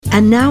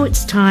And now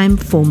it's time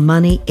for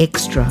Money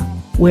Extra,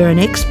 where an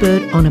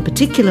expert on a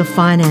particular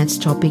finance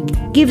topic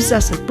gives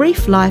us a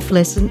brief life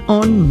lesson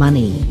on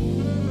money.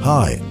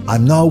 Hi,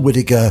 I'm Noel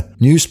Whittaker,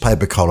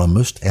 newspaper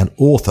columnist and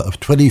author of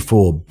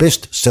 24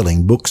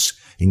 best-selling books,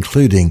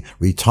 including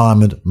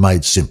Retirement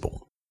Made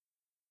Simple.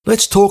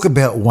 Let's talk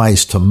about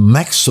ways to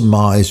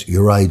maximise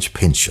your age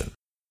pension.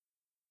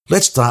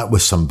 Let's start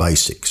with some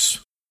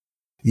basics.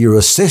 You're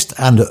assessed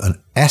under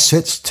an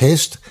assets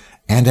test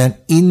and an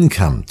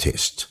income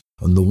test,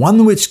 and the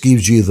one which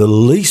gives you the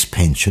least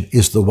pension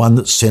is the one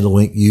that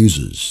Centrelink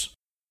uses.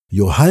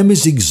 Your home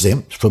is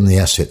exempt from the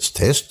assets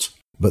test,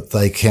 but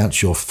they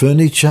count your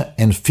furniture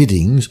and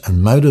fittings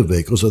and motor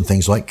vehicles and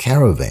things like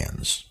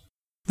caravans.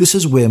 This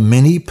is where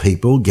many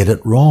people get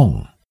it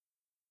wrong.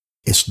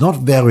 It's not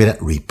valued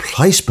at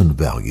replacement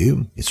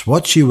value, it's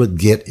what you would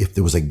get if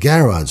there was a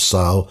garage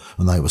sale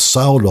and they were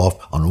sold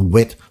off on a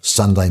wet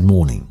Sunday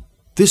morning.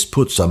 This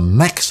puts a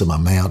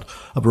maximum amount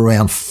of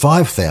around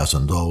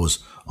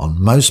 $5,000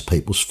 on most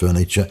people's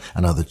furniture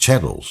and other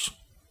chattels.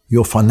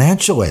 Your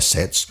financial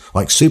assets,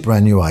 like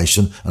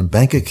superannuation and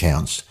bank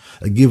accounts,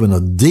 are given a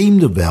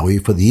deemed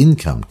value for the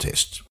income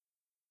test.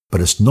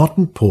 But it's not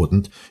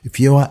important if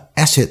you are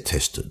asset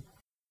tested.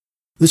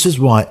 This is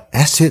why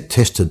asset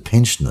tested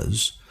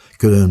pensioners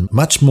could earn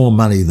much more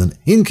money than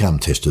income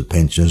tested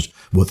pensioners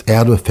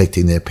without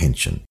affecting their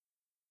pension.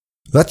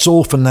 That's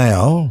all for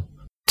now.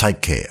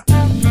 Take care.